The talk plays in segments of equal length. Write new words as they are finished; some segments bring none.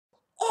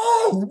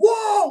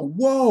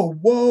Whoa.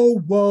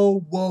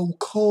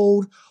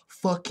 Cold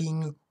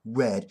fucking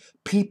red.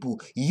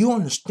 People, you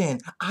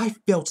understand, I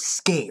felt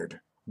scared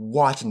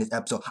watching this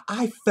episode.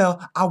 I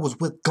felt I was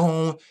with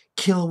Gon,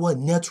 Killua,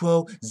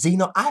 Netero,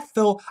 Zeno. I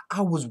felt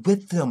I was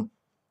with them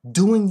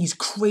doing these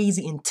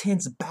crazy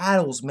intense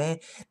battles, man.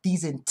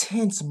 These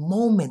intense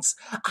moments.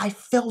 I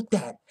felt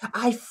that.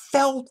 I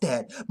felt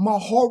that. My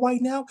heart right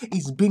now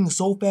is beating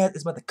so fast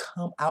it's about to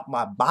come out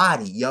my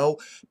body, yo.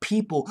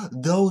 People,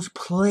 those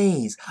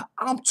plays.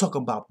 I'm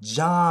talking about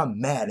John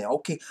Madden,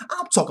 okay?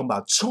 I'm talking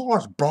about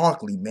Charles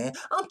Barkley, man.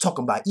 I'm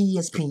talking about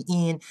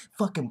ESPN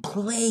fucking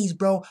plays,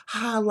 bro.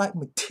 Highlight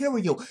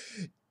material.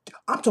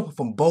 I'm talking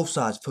from both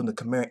sides, from the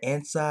Chimera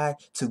Ant side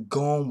to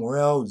Gon,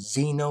 Morel,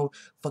 Zeno,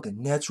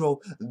 fucking Netero.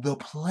 The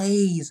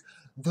plays.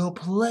 The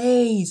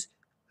plays.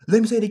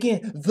 Let me say it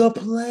again. The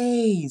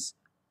plays.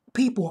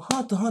 People,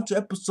 Hunter x Hunter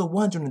episode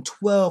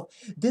 112.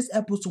 This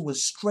episode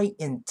was straight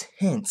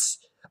intense.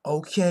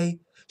 Okay?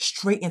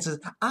 Straight intense.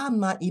 I'm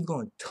not even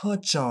going to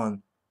touch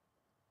on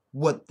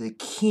what the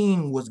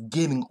king was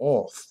giving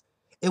off.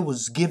 It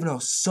was giving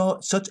off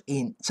such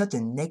a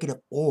negative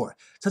aura,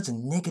 such a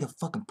negative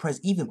fucking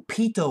presence. Even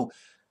Pito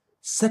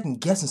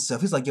second guessing stuff.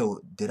 He's like, yo,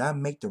 did I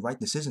make the right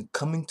decision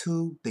coming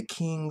to the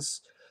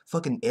king's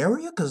fucking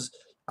area? Cause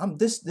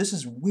this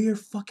is weird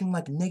fucking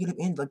like negative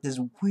end, like this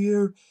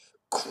weird,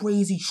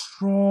 crazy,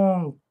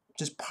 strong,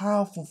 just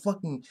powerful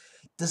fucking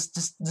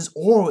this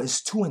aura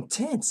is too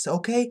intense,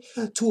 okay?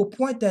 To a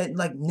point that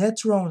like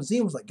Netero and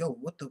Z was like, yo,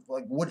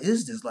 what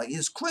is this? Like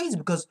it's crazy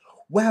because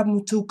what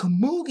happened to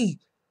Kamugi?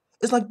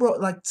 It's like, bro,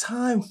 like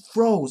time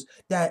froze.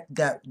 That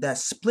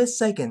split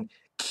second,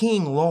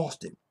 King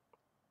lost it.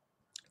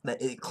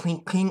 That it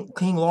clean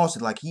lost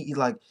it. Like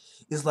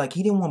it's like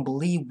he didn't want to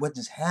believe what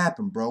just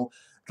happened, bro.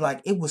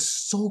 Like it was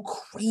so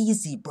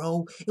crazy,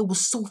 bro. It was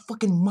so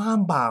fucking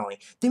mind-boggling.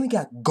 Then we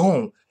got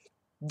Gon.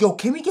 Yo,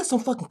 can we get some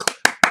fucking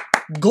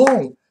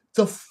Gon?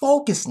 The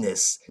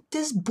focusness.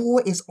 This boy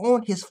is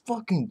on his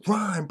fucking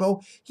grind, bro.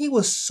 He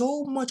was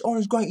so much on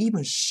his grind.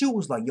 Even Shu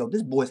was like, yo,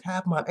 this boy's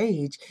half my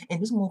age, and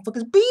this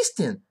motherfucker's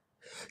beasting.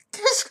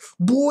 This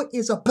boy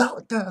is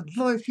about that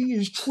life. He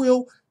is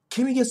trill.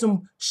 Can we get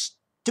some?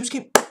 Just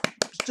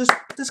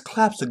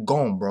claps to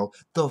Gon, bro.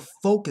 The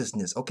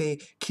focusness, okay?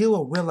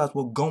 Killua realized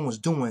what Gon was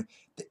doing,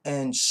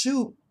 and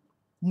shoot,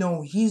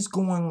 no, he's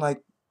going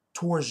like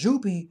towards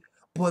Yuppie,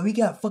 but we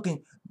got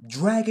fucking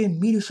dragon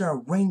meteor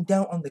shower rain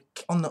down on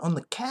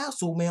the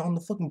castle, man, on the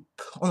fucking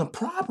on the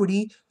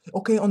property,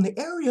 okay, on the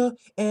area,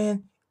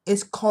 and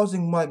it's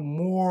causing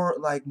more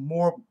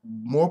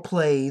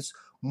plays,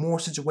 more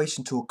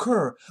situation to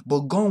occur.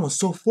 But Gon was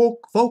so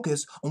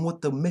focused on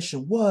what the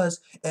mission was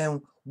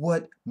and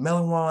what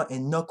Melon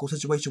and Knuckles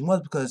situation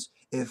was, because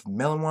if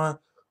Melon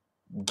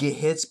get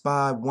hits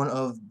by one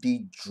of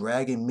the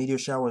dragon meteor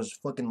showers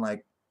fucking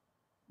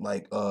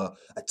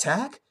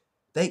attack,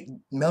 they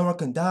Melon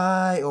can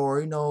die,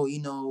 or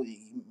Knuckle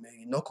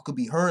could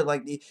be hurt.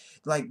 Like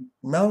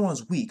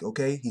Melon's weak,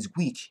 okay? He's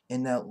weak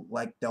in that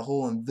like the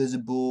whole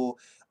invisible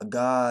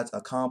God's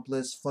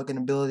accomplice fucking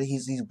ability.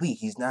 He's weak.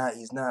 He's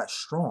not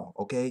strong,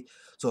 okay?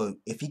 So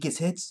if he gets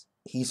hits,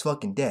 he's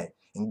fucking dead.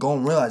 And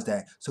Gon realize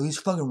that. So he's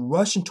fucking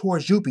rushing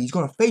towards Yuppie. He's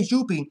gonna face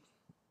Yuppie.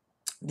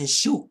 Then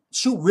shoot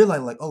realize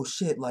like, oh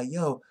shit, like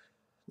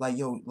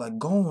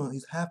Gon,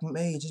 he's half my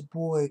age. This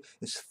boy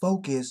is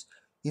focused.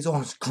 He's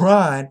on his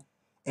grind.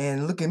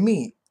 And look at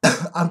me.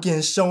 I'm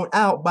getting shown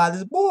out by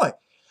this boy.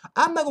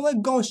 I'm not gonna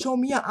let Gon show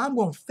me out. I'm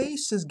gonna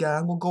face this guy.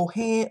 I'm gonna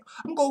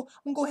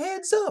go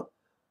heads up.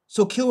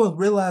 So Killua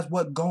realized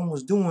what Gon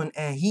was doing,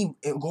 and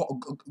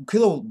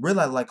Killua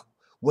realized like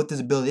what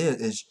this ability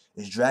is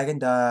Dragon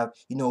Dive.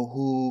 You know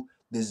who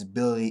this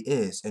ability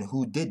is and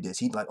who did this.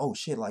 He's like, oh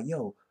shit, like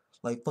yo,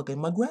 like fucking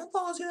my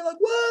grandpa's here. Like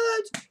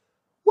what?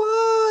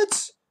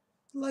 What?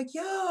 Like,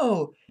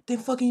 yo, then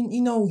fucking,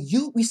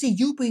 we see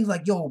Yuppie,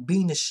 like, yo,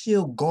 being the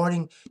shield,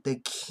 guarding the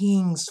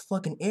king's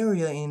fucking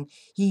area, and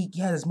he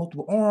had his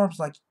multiple arms,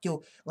 like,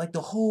 yo, like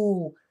the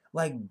whole,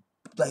 like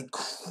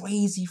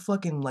crazy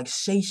fucking, like,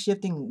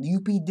 shape-shifting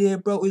Yuppie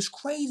did, bro. It's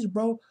crazy,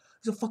 bro.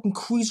 He's a fucking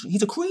creature.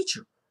 He's a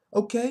creature,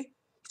 okay?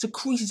 He's a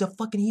creature. He's a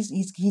fucking,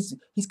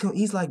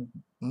 he's like,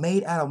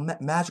 made out of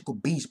magical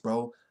beast,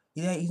 bro.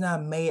 Yeah, he's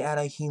not made out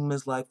of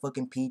humans like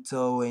fucking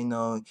Pito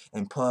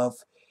and Puff,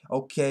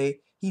 okay?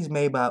 He's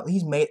made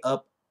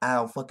up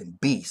out of fucking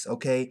beast,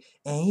 okay?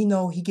 And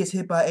he gets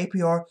hit by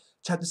APR,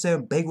 chapter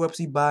 7,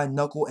 bankruptcy by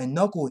Knuckle,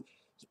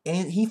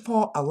 and he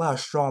fought a lot of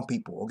strong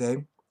people,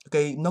 okay?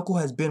 Okay, Knuckle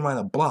has been around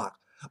the block,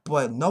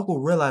 but Knuckle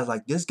realized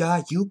like this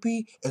guy,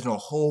 Yuppie, is on a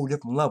whole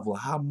different level.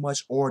 How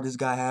much aura this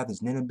guy have,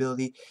 his ninja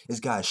ability, this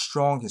guy is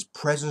strong, his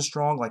presence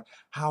strong, like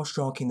how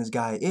strong can this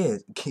guy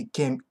is?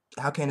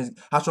 How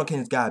strong can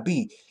this guy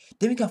be?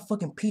 Then we got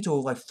fucking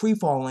Pito like free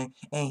falling,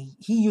 and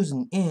he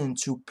using N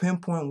to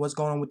pinpoint what's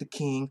going on with the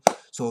king.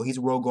 So he's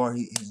a road guard.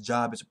 His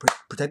job is to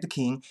protect the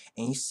king,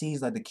 and he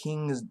sees like the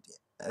king is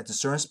at a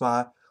certain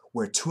spot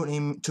where two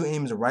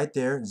enemies are right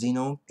there,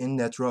 Zeno and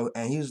Netero,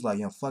 and he was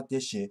like, fuck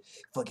this shit.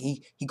 Fuck,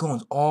 he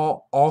goes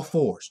all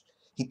fours.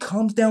 He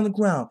comes down the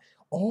ground.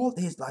 all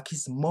his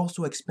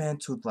muscle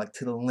expand to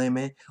to the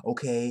limit,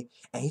 okay?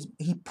 And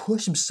he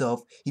pushed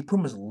himself. He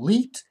pretty much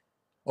leaped,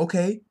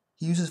 okay?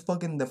 He uses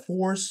fucking the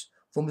force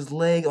from his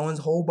leg on his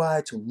whole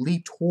body to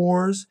leap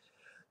towards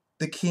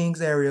the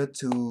king's area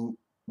to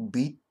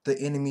beat the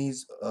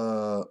enemies.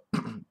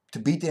 To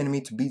beat the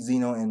enemy, to beat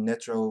Zeno and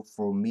Netro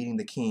for meeting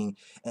the king.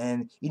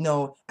 And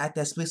at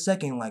that split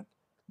second, like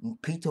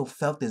Pito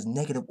felt this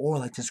negative aura,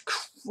 like this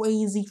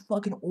crazy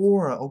fucking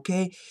aura,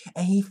 okay?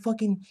 And he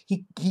fucking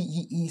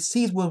he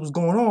sees what was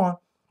going on.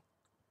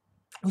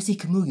 We see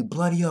Kamugi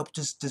bloody up,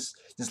 just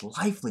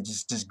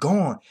lifeless, just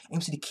gone. And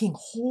we see the king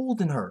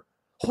holding her,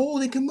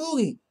 holding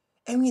Kamugi.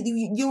 I mean,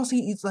 you don't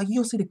see you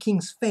don't see the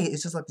king's face.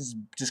 It's just like this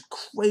just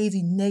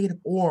crazy negative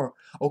aura,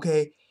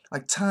 okay?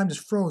 Like time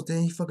just froze.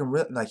 Then he fucking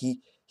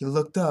he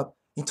looked up.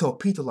 He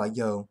told Pito like,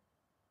 "Yo,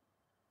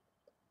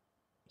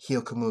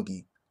 heal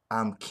Kamugi.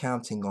 I'm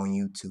counting on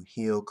you to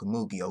heal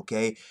Kamugi,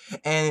 okay?"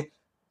 And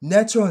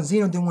Netero and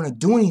Zeno didn't want to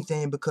do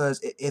anything because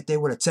if they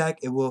would attack,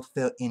 it will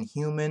feel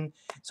inhuman.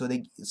 So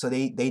they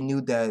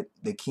knew that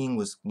the king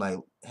was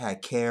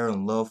had care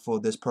and love for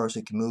this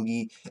person,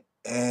 Kamugi,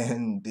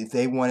 and if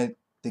they wanted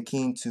the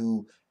king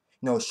to,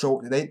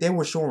 show they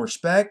were showing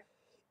respect.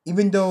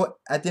 Even though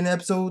at the end of the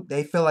episode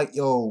they felt like,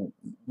 yo,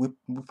 we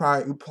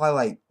probably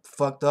like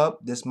fucked up.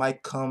 This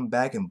might come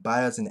back and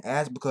bite us in the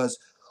ass because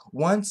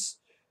once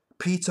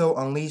Pito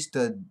unleashed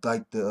the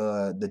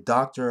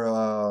doctor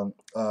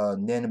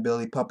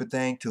Nanability puppet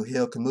thing to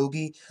heal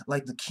Kamugi.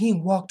 Like the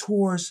king walked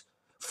towards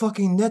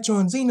fucking Netro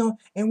and Zeno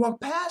and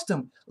walked past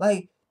him.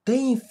 Like they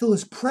didn't feel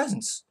his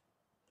presence.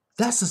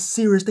 That's a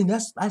serious thing.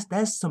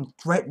 That's some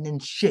threatening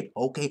shit.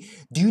 Okay,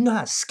 do you know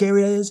how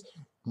scary that is?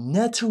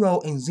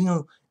 Netero and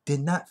Zeno did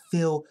not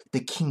feel the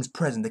king's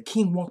presence. The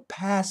king walked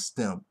past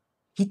them.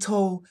 He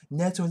told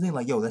Netero and Zeno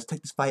like, "Yo, let's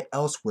take this fight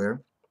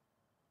elsewhere.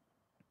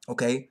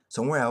 Okay,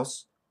 somewhere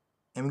else."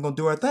 And we're gonna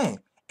do our thing.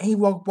 And he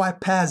walked by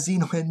past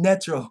Zeno and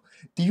Netro.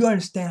 Do you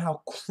understand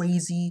how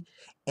crazy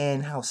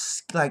and how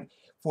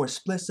for a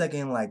split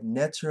second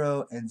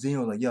Netro and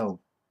Zeno like, yo,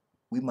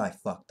 we might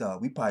fucked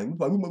up. I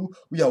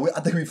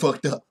think we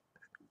fucked up.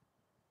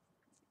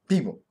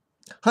 People,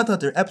 Hunter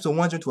x Hunter episode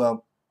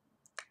 112,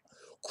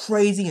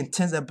 crazy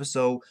intense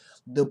episode.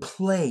 The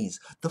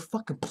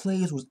fucking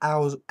plays was I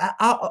was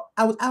out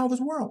of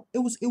this world. It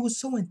was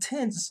so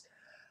intense.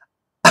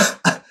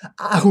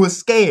 I was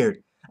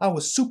scared. I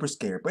was super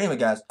scared. But anyway,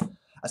 guys,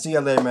 I see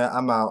y'all later, man.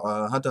 I'm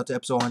out. Hunter to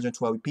episode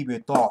 112. People,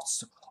 your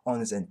thoughts on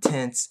this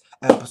intense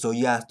episode.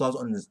 You guys thoughts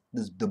on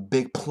the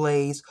big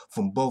plays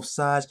from both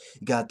sides.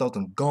 You guys thoughts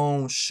on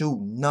Gon, Shoot,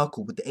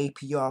 Knuckle with the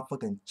APR,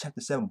 fucking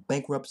Chapter 7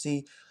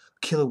 bankruptcy,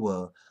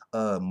 Killer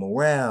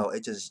Morale.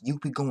 It just you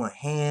be going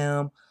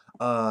ham.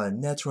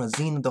 Netro and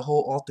Xena, the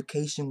whole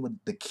altercation with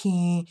the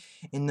king,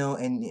 and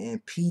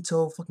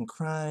Pito fucking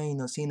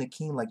crying, seeing the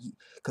king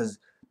cause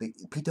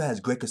Peter has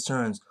great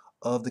concerns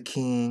of the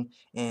king,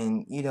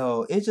 and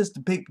it's just the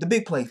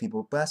big play,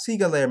 people. But I see you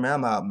guys later, man.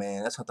 I'm out,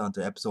 man. That's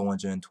Hunter episode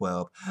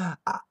 112.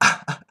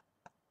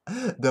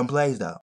 Them plays though.